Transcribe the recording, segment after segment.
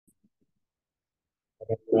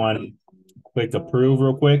One, click approve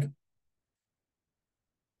real quick.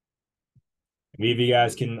 Maybe you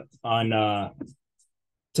guys can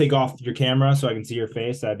take off your camera so I can see your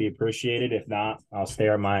face. That'd be appreciated. If not, I'll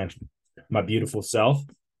stare at my beautiful self.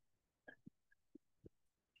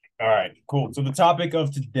 All right, cool. So the topic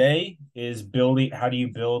of today is building. How do you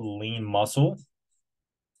build lean muscle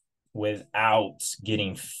without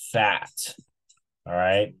getting fat? All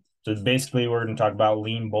right. So basically, we're going to talk about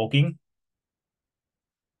lean bulking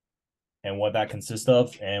and what that consists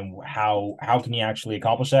of and how can you actually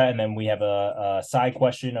accomplish that. And then we have a side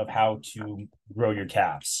question of how to grow your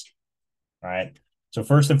calves. All right. So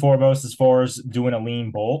first and foremost, as far as doing a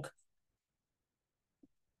lean bulk,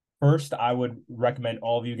 first, I would recommend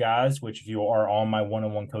all of you guys, which if you are on my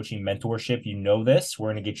one-on-one coaching mentorship, you know this.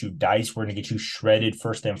 We're going to get you diced. We're going to get you shredded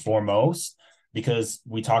first and foremost, because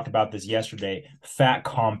we talked about this yesterday. Fat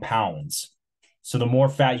compounds. So the more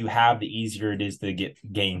fat you have, the easier it is to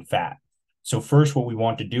gain fat. So first, what we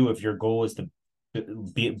want to do, if your goal is to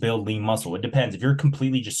build lean muscle, it depends. If you're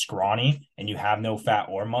completely just scrawny and you have no fat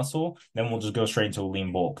or muscle, then we'll just go straight into a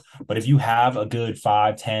lean bulk. But if you have a good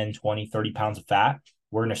 5, 10, 20, 30 pounds of fat,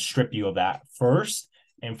 we're going to strip you of that first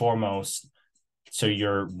and foremost, so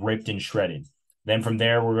you're ripped and shredded. Then from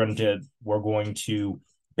there, we're going to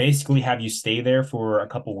basically have you stay there for a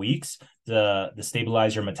couple weeks to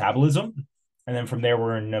stabilize your metabolism, and then from there,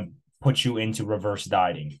 we're going to put you into reverse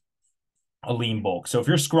dieting, a lean bulk. So if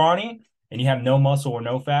you're scrawny and you have no muscle or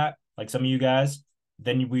no fat, like some of you guys,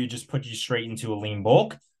 then we just put you straight into a lean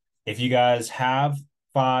bulk. If you guys have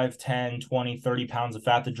 5, 10, 20, 30 pounds of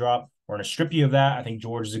fat to drop, we're going to strip you of that. I think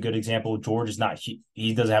George is a good example. George is not,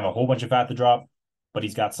 he doesn't have a whole bunch of fat to drop, but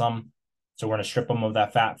he's got some. So we're going to strip him of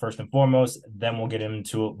that fat first and foremost. Then we'll get him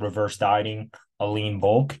to reverse dieting, a lean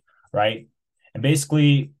bulk, right? And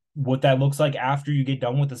basically, what that looks like after you get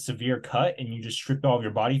done with a severe cut and you just strip all of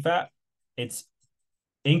your body fat, it's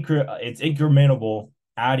incrementable,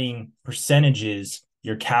 adding percentages,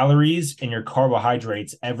 your calories and your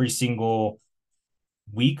carbohydrates every single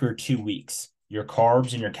week or 2 weeks. Your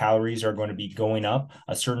carbs and your calories are going to be going up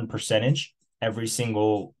a certain percentage every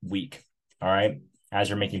single week. All right. As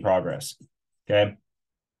you're making progress. Okay.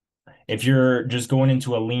 If you're just going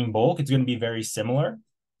into a lean bulk, it's going to be very similar,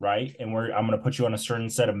 right? And I'm going to put you on a certain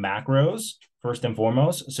set of macros first and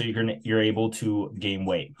foremost, so you're able to gain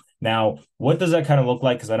weight. Now, what does that kind of look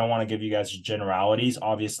like? Because I don't want to give you guys generalities.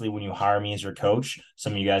 Obviously, when you hire me as your coach,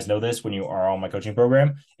 some of you guys know this when you are on my coaching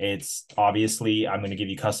program, it's obviously I'm going to give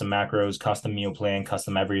you custom macros, custom meal plan,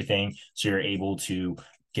 custom everything, so you're able to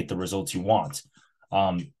get the results you want.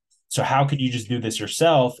 So how could you just do this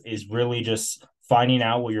yourself is really just finding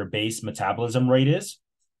out what your base metabolism rate is,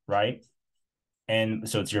 right? And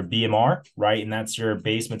so it's your BMR, right? And that's your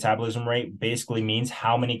base metabolism rate, basically means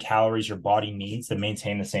how many calories your body needs to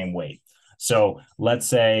maintain the same weight. So let's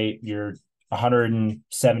say you're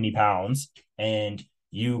 170 pounds and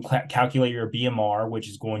you calculate your BMR, which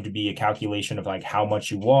is going to be a calculation of like how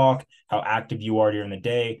much you walk, how active you are during the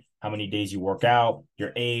day, how many days you work out,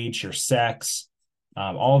 your age, your sex,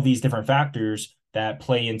 all of these different factors that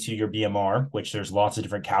play into your BMR, which there's lots of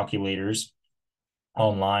different calculators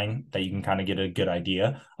online that you can kind of get a good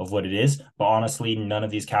idea of what it is. But honestly, none of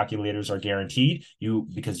these calculators are guaranteed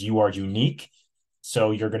because you are unique.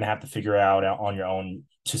 So you're going to have to figure out on your own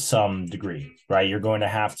to some degree, right? You're going to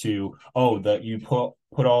have to, you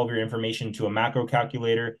put all of your information to a macro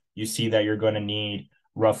calculator. You see that you're going to need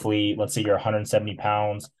roughly, let's say you're 170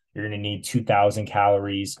 pounds, you're going to need 2,000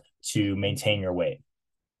 calories to maintain your weight.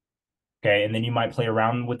 Okay. And then you might play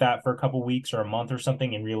around with that for a couple weeks or a month or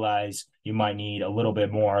something and realize you might need a little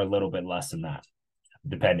bit more, a little bit less than that,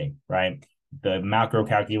 depending, right? The macro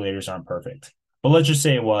calculators aren't perfect. But let's just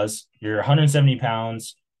say you're 170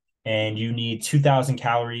 pounds and you need 2,000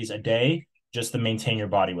 calories a day just to maintain your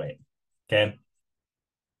body weight. Okay.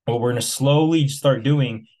 What we're going to slowly start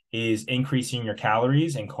doing is increasing your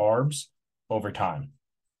calories and carbs over time.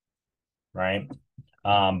 Right.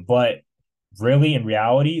 But really, in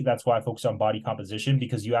reality, that's why I focus on body composition,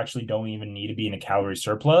 because you actually don't even need to be in a calorie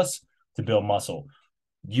surplus to build muscle.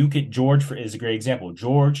 George is a great example.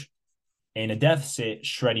 George, in a deficit,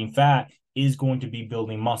 shredding fat is going to be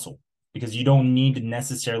building muscle because you don't need to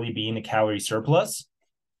necessarily be in a calorie surplus,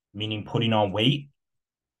 meaning putting on weight,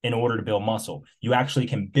 in order to build muscle. You actually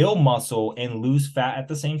can build muscle and lose fat at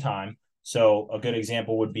the same time. So a good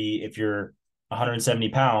example would be if you're 170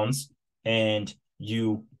 pounds and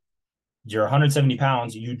you're 170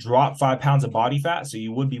 pounds, you drop 5 pounds of body fat. So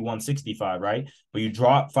you would be 165, right? But you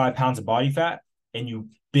drop 5 pounds of body fat and you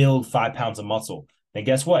build 5 pounds of muscle. then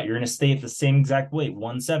guess what? You're going to stay at the same exact weight,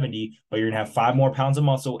 170, but you're going to have 5 more pounds of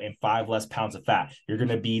muscle and 5 less pounds of fat. You're going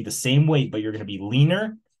to be the same weight, but you're going to be leaner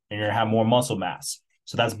and you're going to have more muscle mass.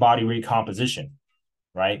 So that's body recomposition,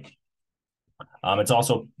 right? It's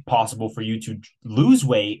also possible for you to lose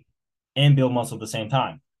weight and build muscle at the same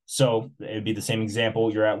time. So it would be the same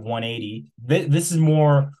example. You're at 180. This is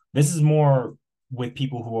more with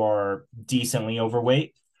people who are decently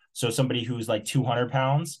overweight. So somebody who's like 200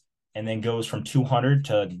 pounds and then goes from 200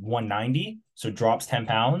 to 190, so drops 10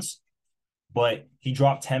 pounds, but he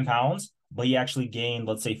dropped 10 pounds, but he actually gained,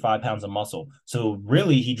 let's say, 5 pounds of muscle. So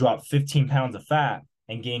really, he dropped 15 pounds of fat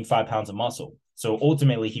and gained 5 pounds of muscle. So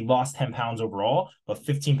ultimately, he lost 10 pounds overall, but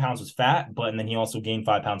 15 pounds was fat, and then he also gained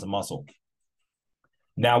 5 pounds of muscle.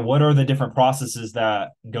 Now, what are the different processes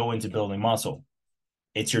that go into building muscle?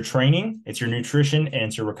 It's your training, it's your nutrition, and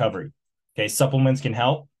it's your recovery. Okay, supplements can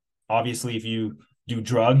help. Obviously, if you do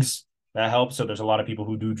drugs, that helps. So there's a lot of people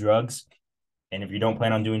who do drugs. And if you don't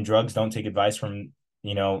plan on doing drugs, don't take advice from,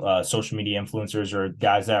 social media influencers or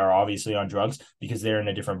guys that are obviously on drugs, because they're in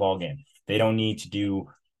a different ballgame. They don't need to do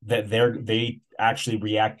that. They actually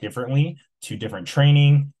react differently to different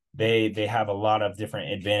training. They have a lot of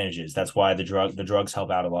different advantages. That's why the drugs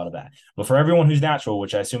help out a lot of that. But for everyone who's natural,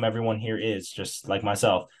 which I assume everyone here is, just like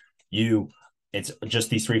myself, it's just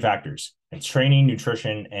these 3 factors. It's training,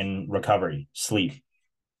 nutrition, and recovery, sleep,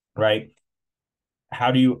 right?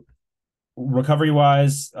 How do you recovery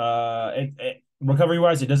wise,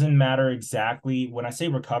 it doesn't matter exactly. When I say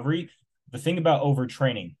recovery, the thing about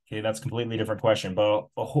overtraining, okay, that's a completely different question. But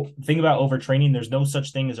the whole thing about overtraining, there's no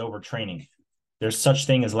such thing as overtraining. There's such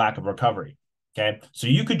thing as lack of recovery. Okay. So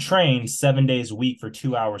you could train 7 days a week for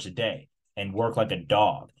 2 hours a day and work like a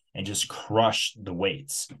dog and just crush the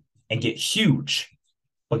weights and get huge.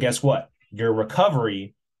 But guess what? Your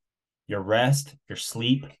recovery, your rest, your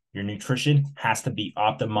sleep, your nutrition has to be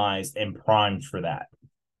optimized and primed for that,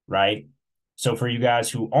 right? So for you guys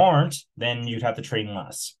who aren't, then you'd have to train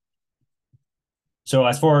less. So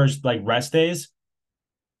as far as like rest days,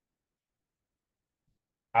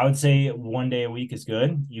 I would say 1 day a week is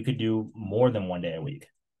good. You could do more than 1 day a week,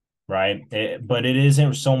 right? But it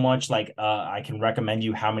isn't so much like I can recommend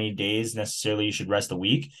you how many days necessarily you should rest a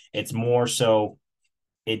week. It's more so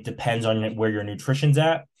it depends on where your nutrition's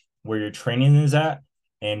at, where your training is at,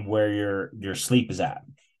 and where your sleep is at,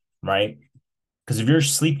 right? Because if you're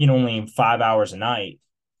sleeping only 5 hours a night,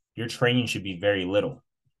 your training should be very little.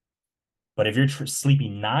 But if you're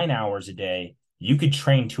sleeping 9 hours a day, you could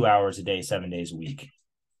train 2 hours a day, 7 days a week.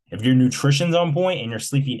 If your nutrition's on point and you're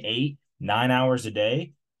sleeping 8, 9 hours a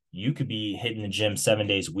day, you could be hitting the gym 7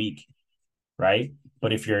 days a week, right?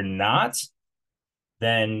 But if you're not,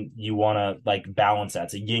 then you want to like balance that.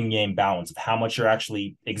 It's a yin yang balance of how much you're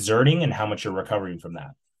actually exerting and how much you're recovering from that.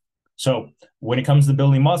 So when it comes to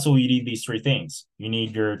building muscle, you need these 3 things. You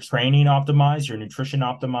need your training optimized, your nutrition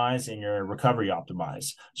optimized, and your recovery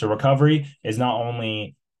optimized. So recovery is not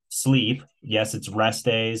only sleep. Yes, it's rest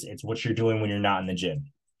days. It's what you're doing when you're not in the gym.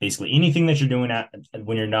 Basically, anything that you're doing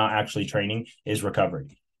when you're not actually training is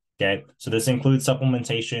recovery. Okay. So this includes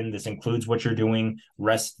supplementation. This includes what you're doing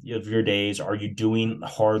rest of your days. Are you doing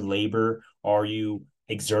hard labor? Are you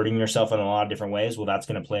exerting yourself in a lot of different ways? Well, that's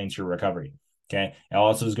going to play into your recovery. Okay. It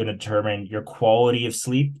also is going to determine your quality of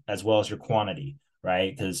sleep as well as your quantity,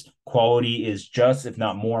 right? Because quality is just, if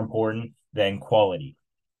not more important than quality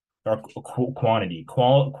or quantity.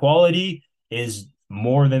 Quality is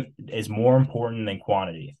more important than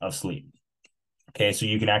quantity of sleep. Okay. So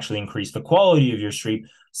you can actually increase the quality of your sleep,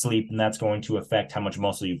 and that's going to affect how much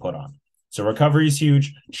muscle you put on. So recovery is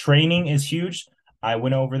huge. Training is huge. I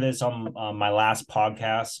went over this on my last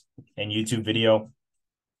podcast and YouTube video.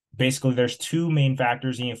 Basically, there's 2 main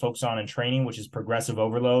factors you need to focus on in training, which is progressive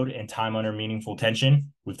overload and time under meaningful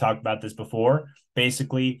tension. We've talked about this before.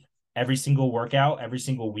 Basically, every single workout, every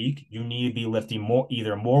single week, you need to be lifting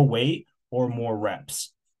either more weight or more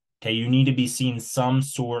reps. Okay, you need to be seeing some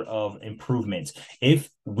sort of improvements. If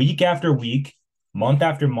week after week, month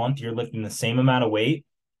after month, you're lifting the same amount of weight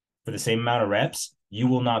for the same amount of reps, you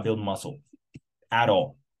will not build muscle at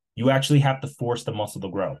all. You actually have to force the muscle to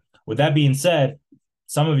grow. With that being said,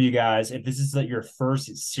 some of you guys, if this is like your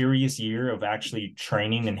first serious year of actually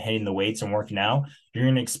training and hitting the weights and working out, you're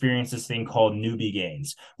going to experience this thing called newbie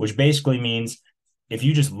gains, which basically means if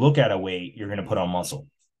you just look at a weight, you're going to put on muscle.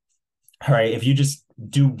 All right. If you just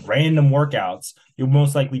do random workouts, you'll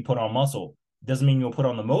most likely put on muscle. Doesn't mean you'll put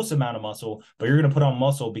on the most amount of muscle, but you're going to put on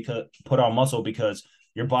muscle because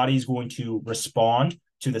your body is going to respond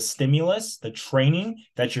to the stimulus, the training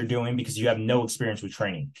that you're doing, because you have no experience with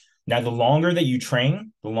training. Now, the longer that you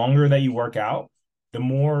train, the longer that you work out, the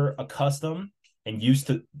more accustomed and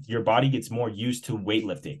your body gets more used to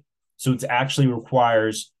weightlifting. So it actually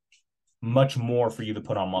requires much more for you to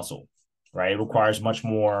put on muscle, right? It requires much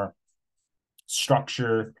more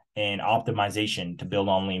structure and optimization to build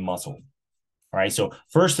on lean muscle. All right. So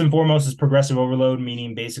first and foremost is progressive overload,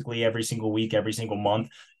 meaning basically every single week, every single month,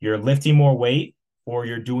 you're lifting more weight or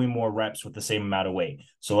you're doing more reps with the same amount of weight.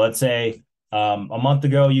 So let's say a month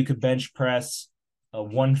ago, you could bench press a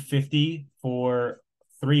 150 for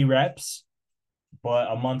 3 reps, but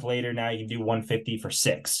a month later, now you can do 150 for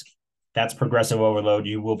 6. That's progressive overload.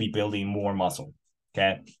 You will be building more muscle.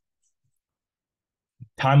 Okay.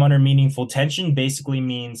 Time under meaningful tension basically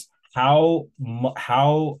means how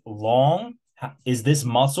long is this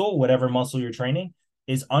muscle, whatever muscle you're training,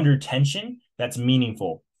 is under tension that's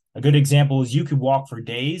meaningful. A good example is you could walk for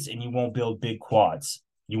days and you won't build big quads.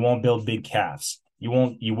 You won't build big calves. You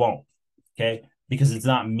won't. Okay. Because it's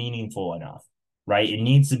not meaningful enough, right? It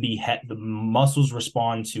needs to be, the muscles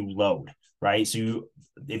respond to load, right? So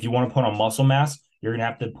if you want to put on muscle mass, you're going to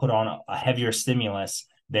have to put on a heavier stimulus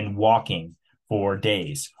than walking for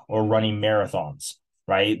days or running marathons,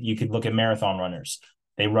 right? You could look at marathon runners.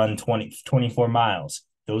 They run 24 miles.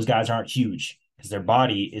 Those guys aren't huge because their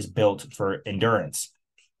body is built for endurance.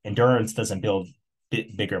 Endurance doesn't build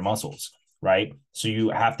bigger muscles, right? So you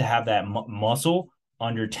have to have that muscle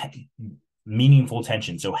under meaningful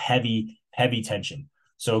tension. So heavy tension.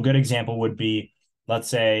 So a good example would be, let's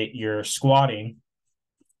say you're squatting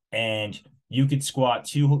and you could squat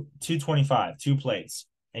 225, 2 plates,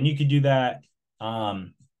 and you could do that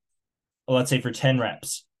let's say for 10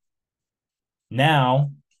 reps.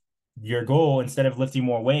 Now, your goal, instead of lifting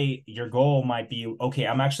more weight, your goal might be, okay,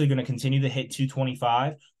 I'm actually going to continue to hit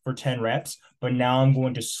 225 for 10 reps, but now I'm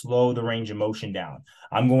going to slow the range of motion down.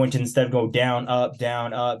 I'm going to, instead of go down, up,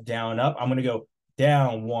 down, up, down, up, I'm going to go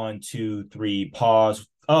down, 1, 2, 3, pause,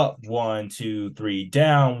 up, 1, 2, 3,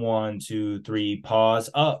 down, 1, 2, 3, pause,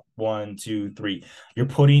 up, 1, 2, 3. You're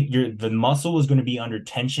putting the muscle is going to be under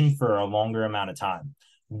tension for a longer amount of time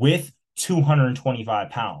with 225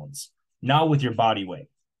 pounds, not with your body weight.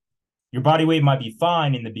 Your body weight might be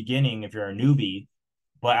fine in the beginning if you're a newbie,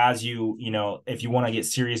 but as if you want to get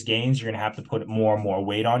serious gains, you're going to have to put more and more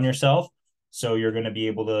weight on yourself. So you're going to be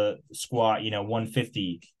able to squat,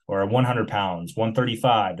 150 or 100 pounds,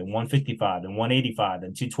 135 and 155 and 185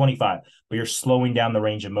 and 225, but you're slowing down the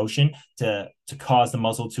range of motion to cause the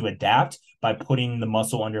muscle to adapt by putting the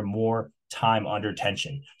muscle under more time under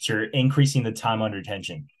tension. So you're increasing the time under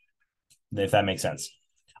tension, if that makes sense.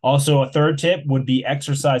 Also, a third tip would be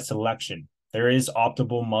exercise selection. There is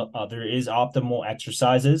optimal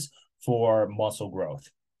exercises for muscle growth.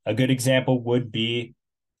 A good example would be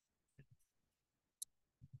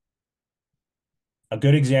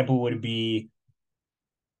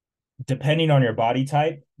depending on your body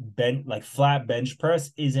type, like flat bench press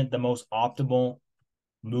isn't the most optimal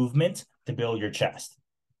movement to build your chest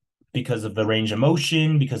because of the range of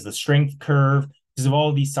motion, because of the strength curve, because of all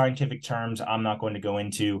of these scientific terms I'm not going to go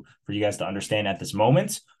into for you guys to understand at this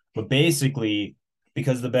moment. But basically,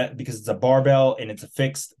 because it's a barbell and it's a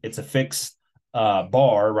fixed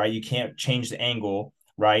bar, right? You can't change the angle,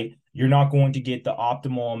 right? You're not going to get the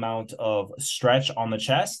optimal amount of stretch on the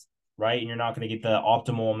chest, right? And you're not going to get the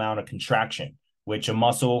optimal amount of contraction, which a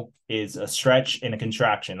muscle is a stretch and a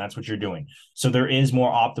contraction. That's what you're doing. So there is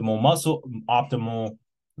more optimal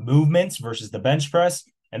movements versus the bench press.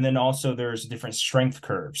 And then also there's different strength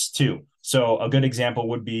curves too. So a good example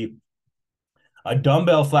would be a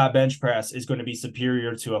dumbbell flat bench press is going to be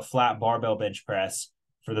superior to a flat barbell bench press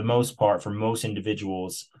for the most part, for most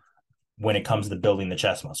individuals when it comes to building the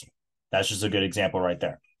chest muscle. That's just a good example right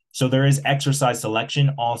there. So there is exercise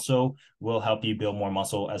selection also will help you build more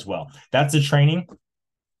muscle as well. That's the training.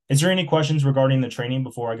 Is there any questions regarding the training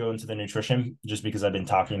before I go into the nutrition? Just because I've been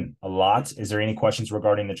talking a lot. Is there any questions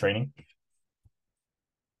regarding the training?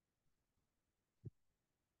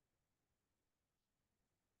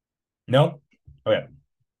 No? Okay.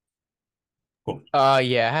 Cool.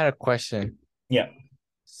 Yeah, I had a question. Yeah.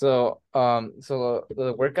 So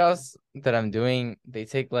the workouts that I'm doing, they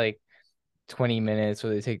take like 20 minutes or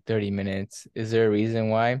they take 30 minutes. Is there a reason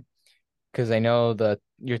why? Because I know that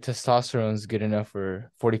your testosterone is good enough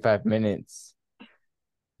for 45 minutes.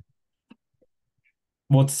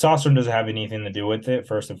 Well, testosterone doesn't have anything to do with it,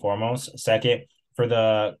 first and foremost. Second, for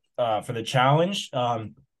the challenge,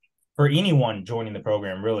 for anyone joining the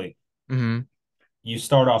program, really, Mm-hmm. you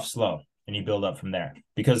start off slow and you build up from there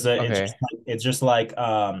because Okay. it's just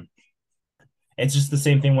the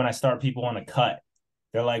same thing when I start people on a cut.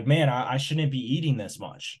 They're like, man, I shouldn't be eating this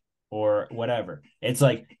much or whatever. It's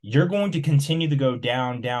like you're going to continue to go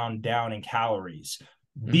down, down, down in calories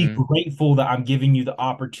Be Mm-hmm. grateful that I'm giving you the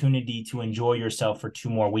opportunity to enjoy yourself for 2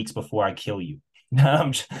 more weeks before I kill you.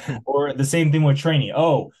 Or the same thing with training.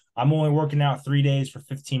 Oh, I'm only working out 3 days for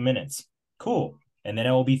 15 minutes. Cool. And then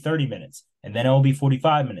it will be 30 minutes. And then it will be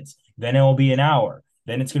 45 minutes. Then it will be an hour.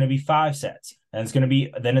 Then it's going to be 5 sets. And it's going to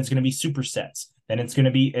be supersets. Then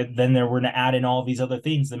we're going to add in all these other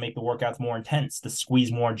things that make the workouts more intense, to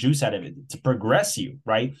squeeze more juice out of it, to progress you,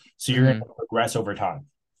 right? So you're going Mm-hmm. to progress over time.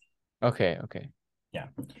 Okay, okay. Yeah.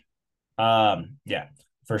 Yeah,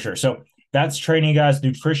 for sure. So that's training, guys.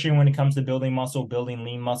 Nutrition when it comes to building muscle, building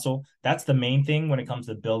lean muscle. That's the main thing when it comes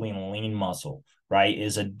to building lean muscle, right?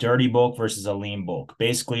 Is a dirty bulk versus a lean bulk.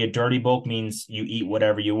 Basically, a dirty bulk means you eat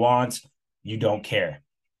whatever you want, you don't care,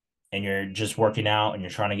 and you're just working out and you're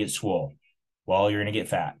trying to get swole. Well, you're going to get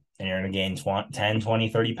fat and you're going to gain 10, 20,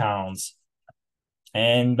 30 pounds.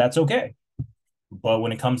 And that's okay. But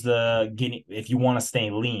when it comes to getting, if you want to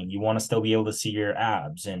stay lean, you want to still be able to see your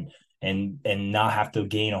abs and not have to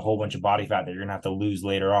gain a whole bunch of body fat that you're gonna have to lose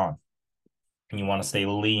later on. And you want to stay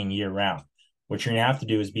lean year round. What you're gonna have to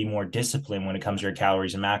do is be more disciplined when it comes to your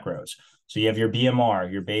calories and macros. So you have your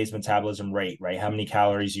BMR, your base metabolism rate, right? How many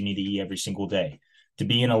calories you need to eat every single day. To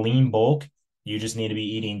be in a lean bulk, you just need to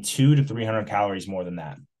be eating 200 to 300 calories more than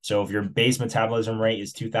that. So if your base metabolism rate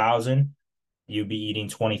is 2,000, you'd be eating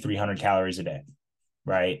 2,300 calories a day,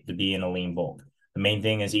 right? To be in a lean bulk. The main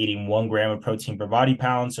thing is eating 1 gram of protein per body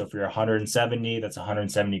pound. So if you're 170, that's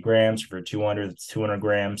 170 grams. If you're 200, that's 200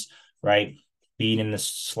 grams, right? Being in the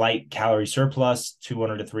slight calorie surplus,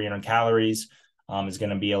 200 to 300 calories, is going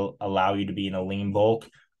to be allow you to be in a lean bulk.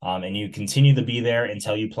 And you continue to be there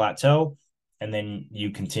until you plateau, and then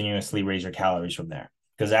you continuously raise your calories from there.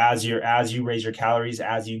 Because as you raise your calories,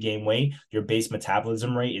 as you gain weight, your base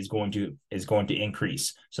metabolism rate is going to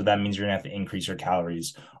increase. So that means you're gonna have to increase your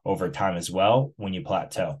calories over time as well when you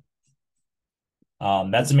plateau.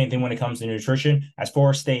 That's the main thing when it comes to nutrition. As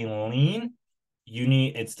far as staying lean,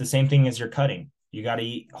 it's the same thing as you're cutting. You got to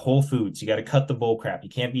eat whole foods. You got to cut the bull crap. You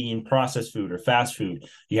can't be eating processed food or fast food.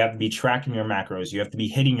 You have to be tracking your macros. You have to be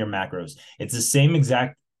hitting your macros. It's the same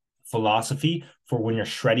exact philosophy for when you're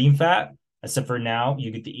shredding fat, except for now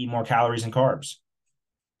you get to eat more calories and carbs.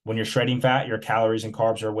 When you're shredding fat, your calories and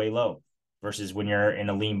carbs are way low, versus when you're in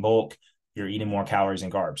a lean bulk, you're eating more calories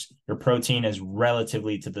and carbs. Your protein is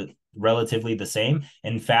relatively the same.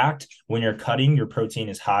 In fact, when you're cutting, your protein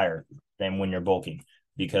is higher than when you're bulking,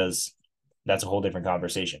 because that's a whole different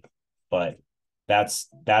conversation. But that's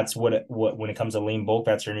what when it comes to lean bulk,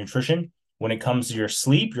 that's your nutrition. When it comes to your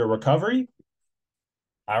sleep, your recovery,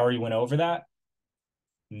 I already went over that.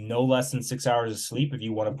 No less than 6 hours of sleep. If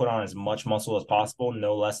you want to put on as much muscle as possible,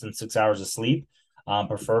 no less than 6 hours of sleep.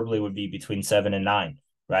 Preferably would be between 7 and 9,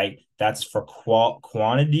 right? That's for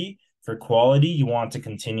quantity. For quality, you want to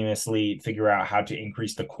continuously figure out how to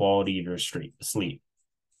increase the quality of your sleep.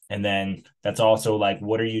 And then that's also like,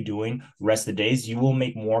 what are you doing rest of the days? You will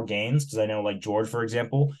make more gains, because I know, like George, for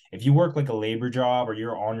example, if you work like a labor job or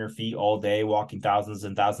you're on your feet all day walking thousands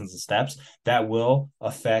and thousands of steps, that will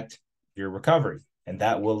affect your recovery, and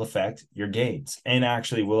that will affect your gains, and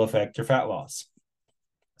actually will affect your fat loss.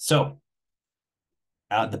 So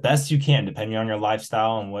the best you can, depending on your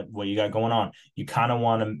lifestyle and what you got going on, you kind of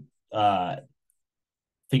want to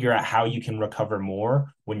figure out how you can recover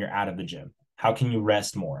more when you're out of the gym. How can you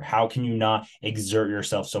rest more? How can you not exert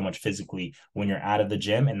yourself so much physically when you're out of the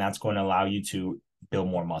gym? And that's going to allow you to build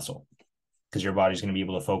more muscle, because your body's going to be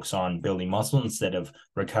able to focus on building muscle instead of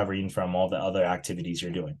recovering from all the other activities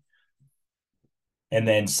you're doing. And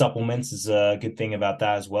then supplements is a good thing about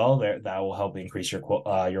that as well. That will help increase your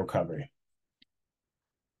recovery.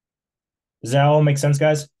 Does that all make sense,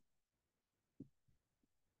 guys?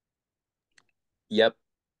 Yep.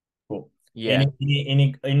 Cool. Yeah.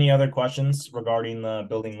 Any other questions regarding the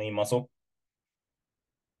building lean muscle?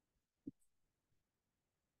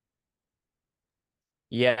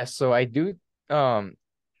 Yeah, so I do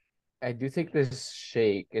take this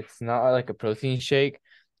shake. It's not like a protein shake,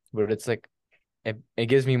 but it's like it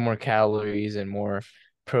gives me more calories and more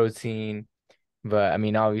protein. But I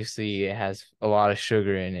mean, obviously it has a lot of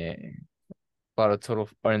sugar in it, a lot of total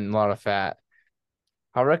or a lot of fat.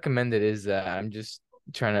 How recommended is that? I'm just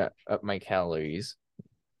trying to up my calories.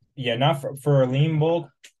 Yeah, not for a lean bulk,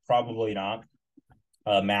 probably not.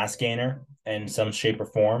 A mass gainer in some shape or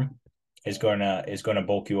form is gonna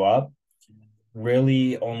bulk you up.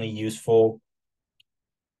 Really only useful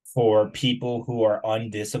for people who are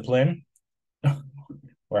undisciplined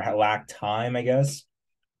or lack time, I guess,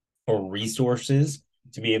 or resources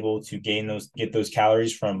to be able to get those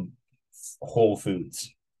calories from whole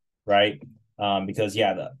foods, right? Because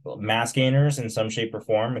the mass gainers in some shape or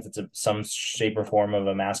form, if it's some shape or form of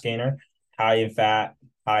a mass gainer, high in fat,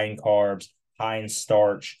 high in carbs, high in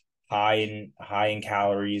starch, high in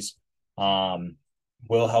calories,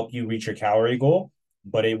 will help you reach your calorie goal,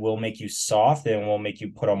 but it will make you soft and will make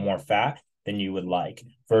you put on more fat than you would like.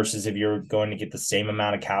 Versus if you're going to get the same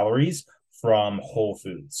amount of calories from whole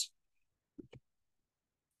foods.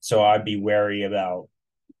 So I'd be wary about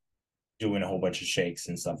doing a whole bunch of shakes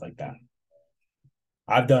and stuff like that.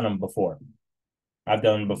 I've done them before.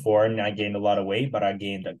 And I gained a lot of weight, but I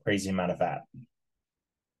gained a crazy amount of fat.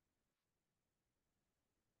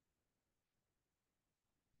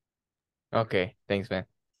 Okay, thanks, man.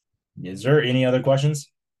 Is there any other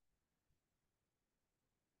questions?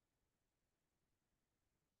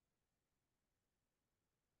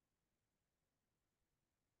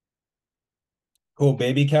 Cool.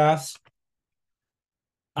 Baby calves.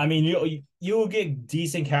 I mean, you'll get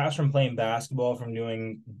decent calves from playing basketball, from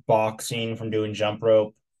doing boxing, from doing jump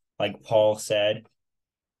rope, like Paul said.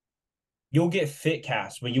 You'll get fit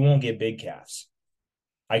calves, but you won't get big calves.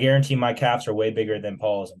 I guarantee my calves are way bigger than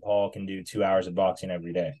Paul's, and Paul can do 2 hours of boxing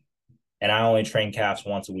every day. And I only train calves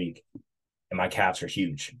once a week, and my calves are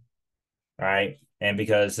huge. All right. And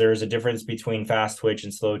because there's a difference between fast twitch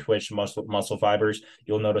and slow twitch muscle fibers,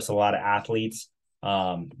 you'll notice a lot of athletes,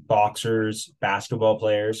 boxers, basketball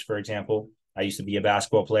players, for example. I used to be a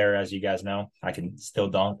basketball player, as you guys know. I can still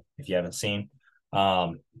dunk if you haven't seen.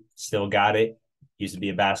 Still got it. Used to be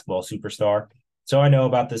a basketball superstar. So I know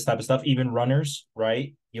about this type of stuff. Even runners,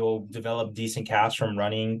 right? You'll develop decent calves from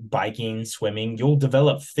running, biking, swimming. You'll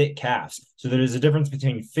develop fit calves. So there's a difference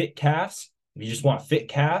between fit calves. If you just want fit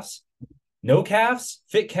calves, no calves,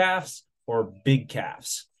 fit calves, or big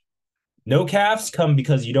calves. No calves come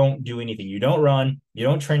because you don't do anything. You don't run, you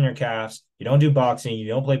don't train your calves, you don't do boxing, you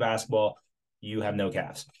don't play basketball, you have no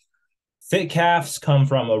calves. Fit calves come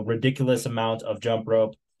from a ridiculous amount of jump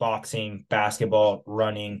rope, boxing, basketball,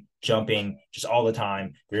 running, jumping, just all the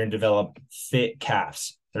time. You're going to develop fit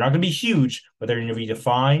calves. They're not going to be huge, but they're going to be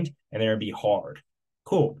defined and they're going to be hard.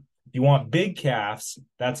 Cool. If you want big calves,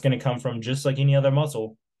 that's going to come from just like any other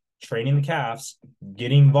muscle, training the calves,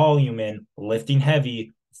 getting volume in, lifting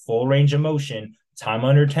heavy, full range of motion, time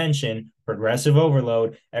under tension, progressive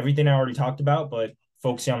overload, everything I already talked about, but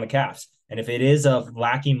focusing on the calves. And if it is a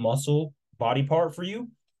lacking muscle body part for you,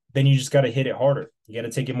 then you just got to hit it harder. You got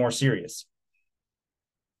to take it more serious.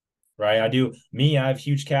 Right? I have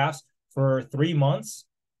huge calves. For 3 months,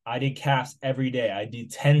 I did calves every day. I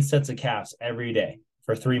did 10 sets of calves every day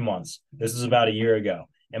for 3 months. This is about a year ago.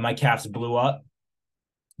 And my calves blew up.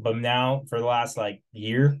 But now for the last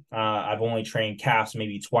year, I've only trained calves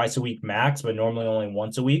maybe twice a week max, but normally only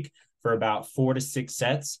once a week for about 4 to 6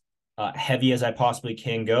 sets, heavy as I possibly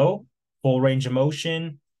can go, full range of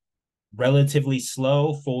motion, relatively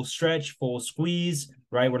slow, full stretch, full squeeze.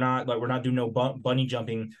 Right? We're not doing no bunny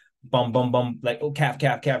jumping, bum bum bum, like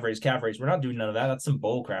calf raise. We're not doing none of that. That's some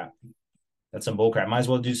bull crap. Might as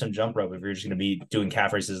well do some jump rope if you're just going to be doing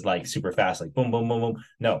calf races like super fast, like boom boom boom boom.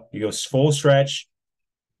 No, you go full stretch,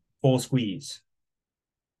 full squeeze,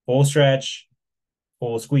 full stretch,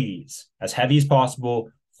 full squeeze, as heavy as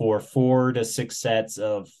possible for 4 to 6 sets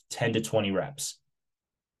of 10 to 20 reps.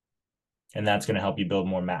 And that's going to help you build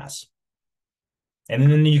more mass. And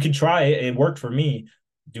then you can try it. It worked for me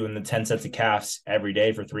doing the 10 sets of calves every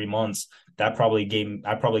day for 3 months. I probably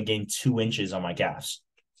gained 2 inches on my calves,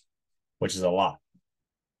 which is a lot.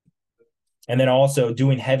 And then also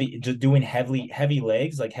doing heavy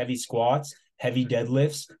legs, like heavy squats, heavy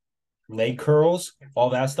deadlifts, leg curls, all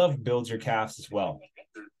that stuff builds your calves as well.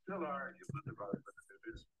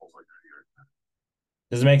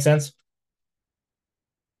 Does it make sense?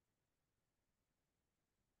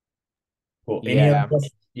 Cool.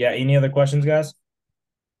 Yeah. Any other questions, guys?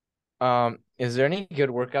 Is there any good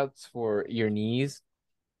workouts for your knees?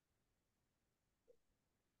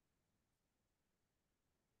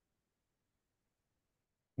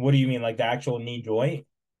 What do you mean, like the actual knee joint?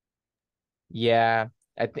 Yeah,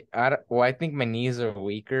 I think my knees are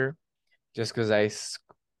weaker just because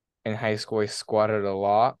in high school I squatted a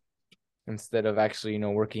lot instead of actually,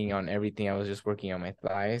 working on everything. I was just working on my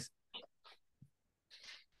thighs.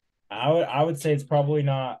 I would say it's probably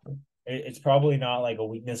not. It's probably not like a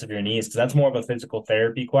weakness of your knees, because that's more of a physical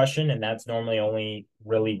therapy question, and that's normally only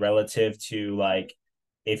really relative to like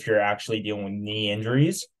if you're actually dealing with knee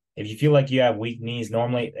injuries. If you feel like you have weak knees,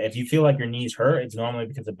 normally if you feel like your knees hurt, it's normally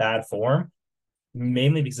because of bad form,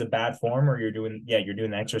 mainly because of bad form, or you're doing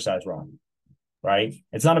the exercise wrong. Right?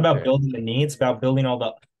 It's not about building the knee, it's about building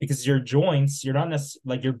because your joints, you're not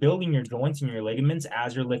necessarily like you're building your joints and your ligaments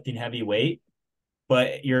as you're lifting heavy weight,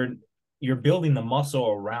 but you're building the muscle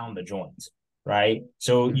around the joints, right?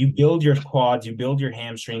 So you build your quads, you build your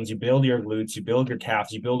hamstrings, you build your glutes, you build your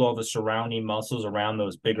calves, you build all the surrounding muscles around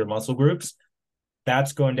those bigger muscle groups.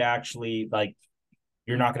 That's going to actually, like,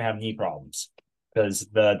 you're not going to have knee problems because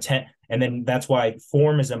and then that's why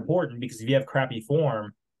form is important, because if you have crappy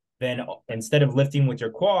form, then instead of lifting with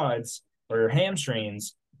your quads or your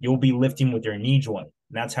hamstrings, you'll be lifting with your knee joint.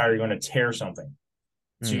 And that's how you're going to tear something.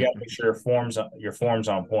 So you got to make sure your form's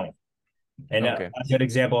on point. And Okay. a good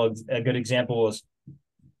example is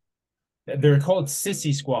they're called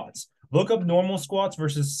sissy squats. Look up normal squats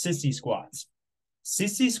versus sissy squats.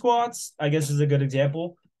 Sissy squats, I guess, is a good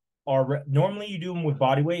example. Are normally you do them with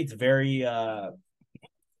body weight. It's very I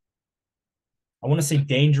want to say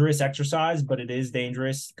dangerous exercise, but it is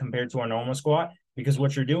dangerous compared to our normal squat, because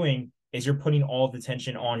what you're doing is you're putting all the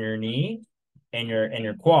tension on your knee and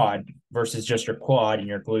your quad versus just your quad and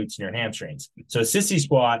your glutes and your hamstrings. So a sissy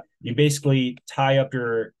squat, you basically tie up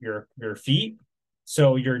your feet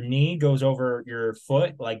so your knee goes over your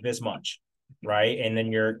foot like this much, right? And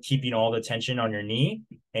then you're keeping all the tension on your knee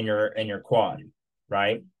and your quad,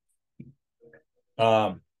 right?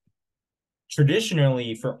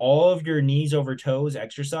 Traditionally, for all of your knees over toes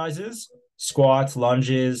exercises, squats,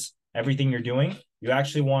 lunges, everything you're doing, you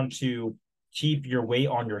actually want to keep your weight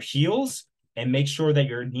on your heels and make sure that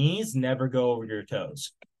your knees never go over your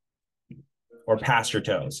toes or past your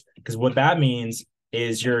toes. Because what that means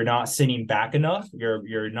is you're not sitting back enough.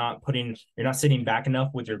 You're not sitting back enough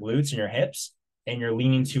with your glutes and your hips, and you're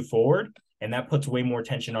leaning too forward. And that puts way more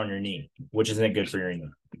tension on your knee, which isn't good for your knee.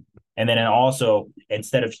 And then also,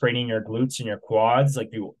 instead of training your glutes and your quads like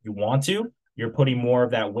you want to, you're putting more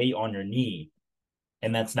of that weight on your knee.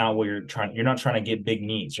 And that's not what you're not trying to get big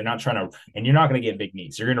knees. You're not going to get big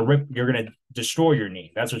knees. You're going to destroy your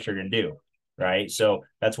knee. That's what you're going to do. Right. So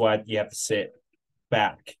that's why you have to sit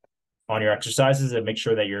back on your exercises and make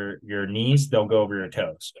sure that your knees don't go over your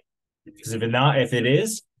toes. Because if it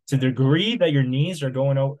is, to the degree that your knees are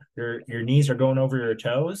going over your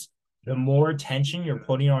toes, the more tension you're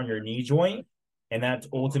putting on your knee joint, and that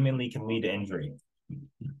ultimately can lead to injury.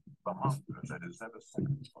 And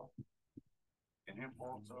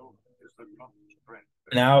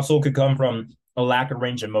that also could come from a lack of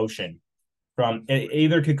range of motion. It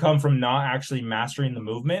either could come from not actually mastering the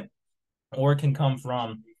movement, or it can come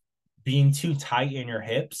from being too tight in your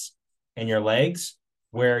hips and your legs,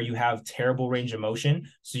 where you have terrible range of motion.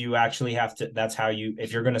 So you actually have to,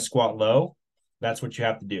 if you're going to squat low, that's what you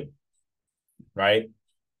have to do. Right.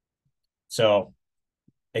 So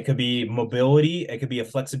it could be mobility. It could be a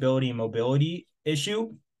flexibility and mobility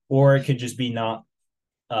issue, or it could just be not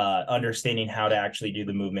understanding how to actually do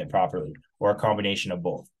the movement properly, or a combination of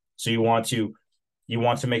both. So you want to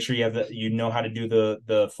make sure you know how to do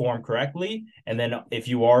the form correctly. And then if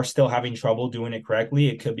you are still having trouble doing it correctly,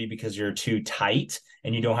 it could be because you're too tight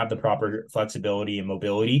and you don't have the proper flexibility and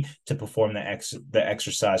mobility to perform the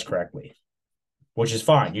exercise correctly, which is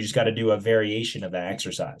fine. You just got to do a variation of that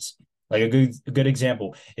exercise. Like a good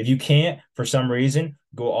example, if you can't, for some reason,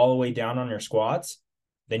 go all the way down on your squats,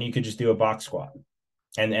 then you could just do a box squat.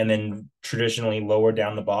 And then traditionally lower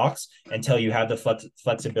down the box until you have the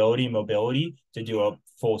flexibility and mobility to do a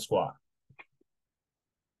full squat.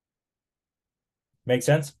 Make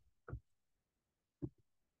sense?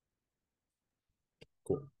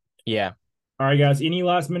 Cool. Yeah. All right, guys. Any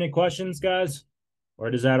last minute questions, guys?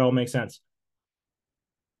 Or does that all make sense?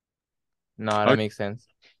 No, that makes sense.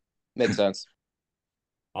 Makes sense.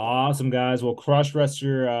 Awesome, guys. Well, crush rest of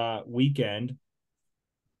your weekend.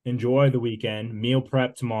 Enjoy the weekend. Meal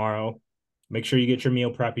prep tomorrow. Make sure you get your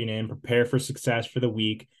meal prepping in. Prepare for success for the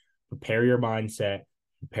week. Prepare your mindset.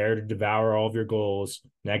 Prepare to devour all of your goals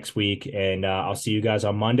next week. And I'll see you guys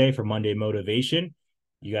on Monday for Monday Motivation.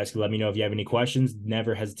 You guys can let me know if you have any questions.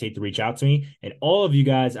 Never hesitate to reach out to me. And all of you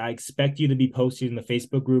guys, I expect you to be posting in the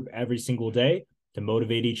Facebook group every single day to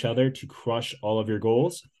motivate each other to crush all of your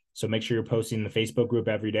goals. So make sure you're posting in the Facebook group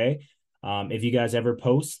every day. If you guys ever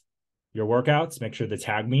post your workouts, make sure to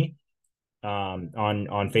tag me on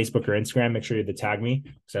Facebook or Instagram. Make sure to tag me,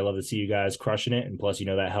 because I love to see you guys crushing it. And plus,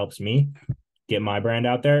 that helps me get my brand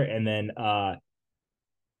out there. And then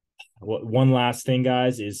one last thing,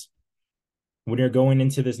 guys, is when you're going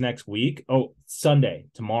into this next week, Sunday,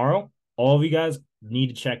 tomorrow, all of you guys need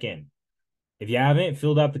to check in. If you haven't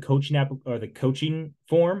filled out the coaching app or the coaching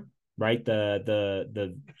form, right,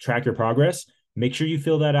 the track your progress, make sure you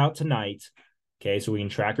fill that out tonight. Okay, so we can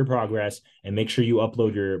track your progress, and make sure you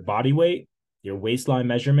upload your body weight, your waistline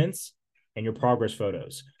measurements, and your progress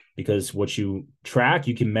photos. because what you track,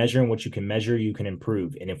 you can measure, and what you can measure, you can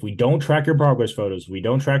improve. And if we don't track your progress photos, we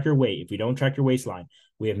don't track your weight, if we don't track your waistline,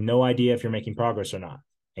 we have no idea if you're making progress or not.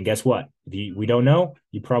 And guess what? If we don't know,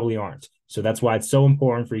 you probably aren't. So that's why it's so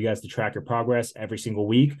important for you guys to track your progress every single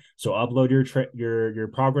week. So upload your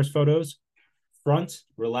progress photos, front,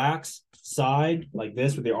 relax, side like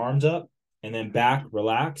this with your arms up, and then back,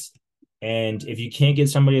 relax. And if you can't get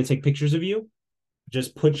somebody to take pictures of you,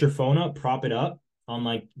 just put your phone up, prop it up on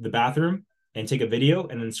like the bathroom and take a video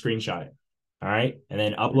and then screenshot it. All right. And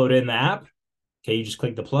then upload it in the app. Okay. You just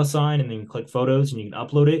click the plus sign and then you click photos and you can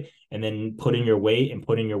upload it and then put in your weight and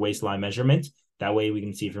put in your waistline measurement. That way we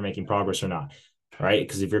can see if you're making progress or not. All right.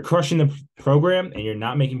 Because if you're crushing the program and you're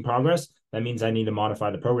not making progress, that means I need to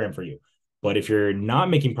modify the program for you. But if you're not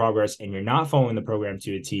making progress and you're not following the program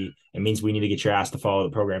to a T, it means we need to get your ass to follow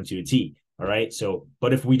the program to a T. All right. So,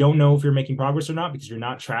 but if we don't know if you're making progress or not because you're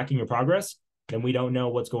not tracking your progress, then we don't know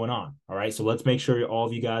what's going on. All right. So let's make sure all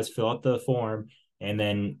of you guys fill out the form and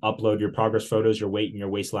then upload your progress photos, your weight, and your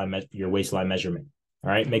waistline measurement. All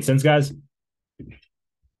right. Make sense, guys?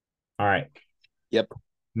 All right. Yep.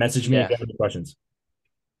 Message me if you have any questions.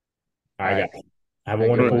 All right, guys. Have a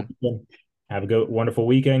wonderful weekend. Have a wonderful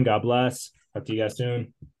weekend. God bless. Talk to you guys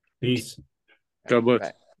soon. Peace. God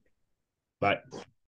bless. Bye. Bye.